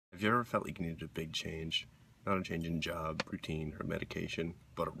Have you ever felt like you needed a big change? Not a change in job, routine, or medication,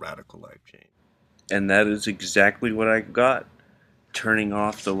 but a radical life change. And that is exactly what I got. Turning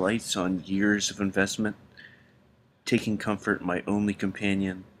off the lights on years of investment, taking comfort in my only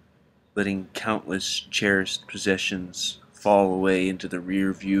companion, letting countless cherished possessions fall away into the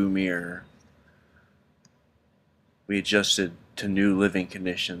rear view mirror. We adjusted to new living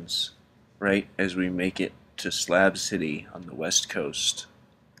conditions, right as we make it to Slab City on the west coast.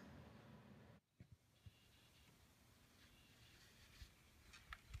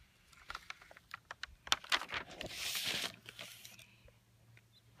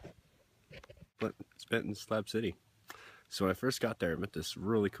 But spent in Slab City. So when I first got there, I met this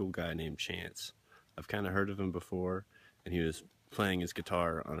really cool guy named Chance. I've kind of heard of him before, and he was playing his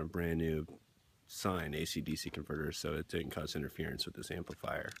guitar on a brand new sine AC/DC converter, so it didn't cause interference with this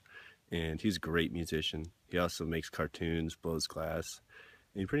amplifier. And he's a great musician. He also makes cartoons, blows glass,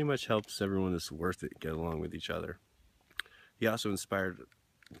 and he pretty much helps everyone that's worth it get along with each other. He also inspired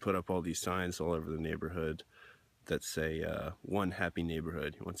put up all these signs all over the neighborhood that say one happy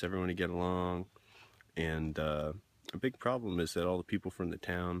neighborhood. He wants everyone to get along, and a big problem is that all the people from the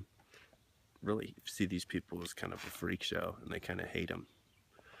town really see these people as kind of a freak show, and they kind of hate them.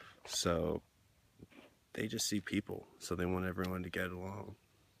 So they just see people, so they want everyone to get along.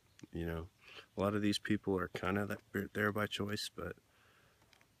 You know, a lot of these people are kind of there by choice, but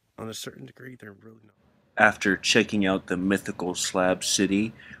on a certain degree, they're really not. After checking out the mythical Slab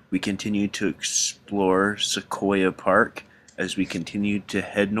City, we continued to explore Sequoia Park as we continued to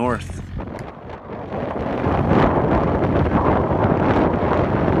head north.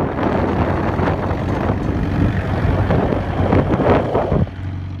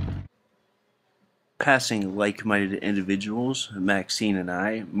 Passing like-minded individuals, Maxine and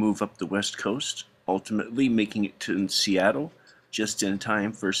I move up the west coast, ultimately making it to Seattle just in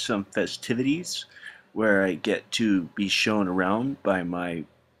time for some festivities where I get to be shown around by my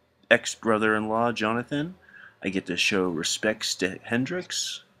ex-brother-in-law, Jonathan. I get to show respects to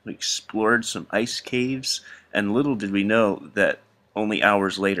Hendrix. We explored some ice caves, and little did we know that only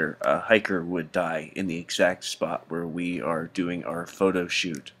hours later, a hiker would die in the exact spot where we are doing our photo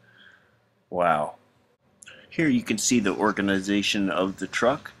shoot. Wow. Here you can see the organization of the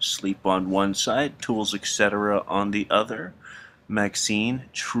truck, sleep on one side, tools etc. on the other. Maxine,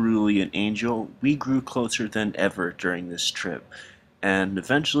 truly an angel, we grew closer than ever during this trip, and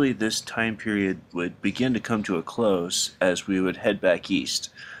eventually this time period would begin to come to a close as we would head back east,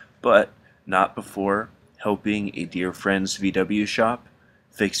 but not before helping a dear friend's VW shop,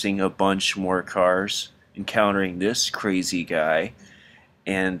 fixing a bunch more cars, encountering this crazy guy,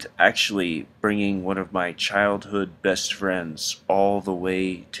 and actually bringing one of my childhood best friends all the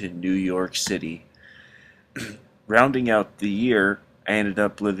way to New York City. Rounding out the year, I ended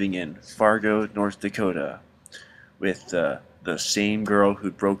up living in Fargo, North Dakota, with the same girl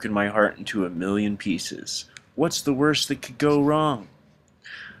who'd broken my heart into a million pieces. What's the worst that could go wrong?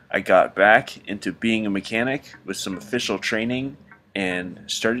 I got back into being a mechanic with some official training and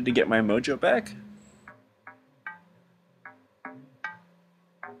started to get my mojo back